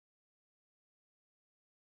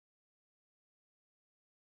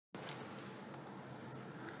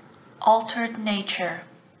Altered nature.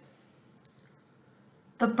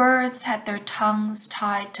 The birds had their tongues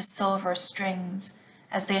tied to silver strings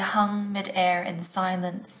as they hung mid-air in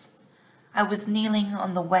silence. I was kneeling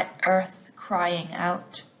on the wet earth, crying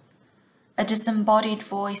out. A disembodied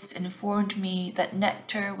voice informed me that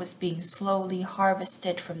nectar was being slowly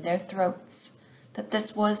harvested from their throats, that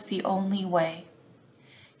this was the only way.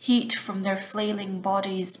 Heat from their flailing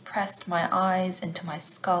bodies pressed my eyes into my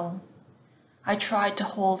skull. I tried to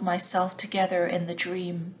hold myself together in the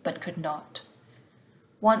dream, but could not.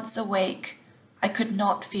 Once awake, I could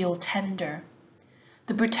not feel tender.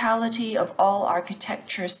 The brutality of all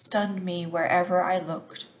architecture stunned me wherever I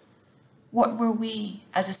looked. What were we,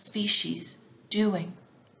 as a species, doing?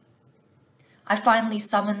 I finally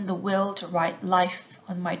summoned the will to write life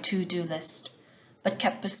on my to-do list, but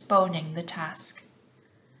kept postponing the task.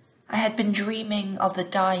 I had been dreaming of the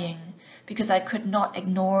dying because I could not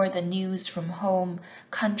ignore the news from home,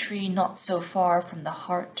 country not so far from the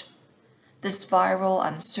heart. This viral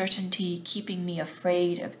uncertainty keeping me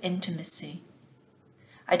afraid of intimacy.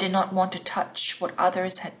 I did not want to touch what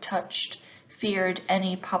others had touched, feared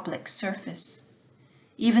any public surface.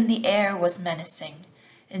 Even the air was menacing,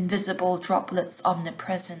 invisible droplets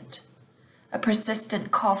omnipresent. A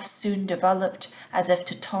persistent cough soon developed as if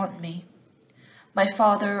to taunt me. My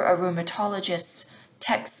father, a rheumatologist,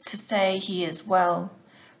 texts to say he is well,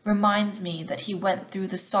 reminds me that he went through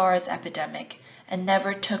the SARS epidemic and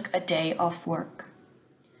never took a day off work.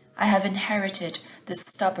 I have inherited this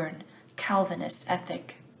stubborn Calvinist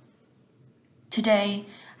ethic. Today,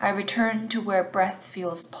 I return to where breath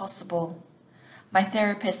feels possible. My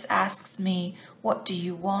therapist asks me, "What do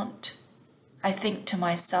you want?" I think to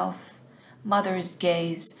myself, mother's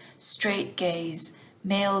gaze, straight gaze,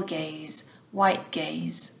 male gaze, white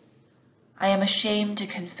gaze. I am ashamed to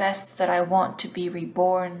confess that I want to be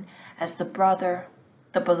reborn as the brother,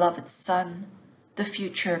 the beloved son, the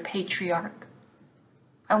future patriarch.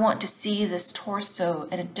 I want to see this torso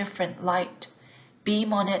in a different light,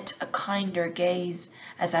 beam on it a kinder gaze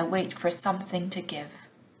as I wait for something to give.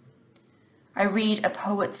 I read a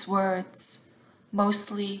poet's words.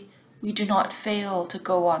 Mostly, we do not fail to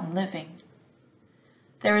go on living.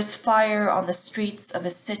 There is fire on the streets of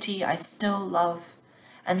a city I still love,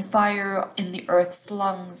 and fire in the earth's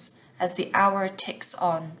lungs as the hour ticks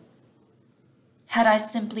on. Had I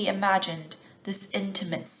simply imagined this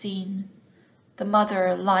intimate scene, the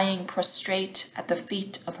mother lying prostrate at the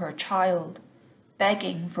feet of her child,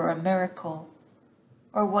 begging for a miracle,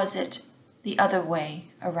 or was it the other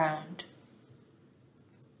way around?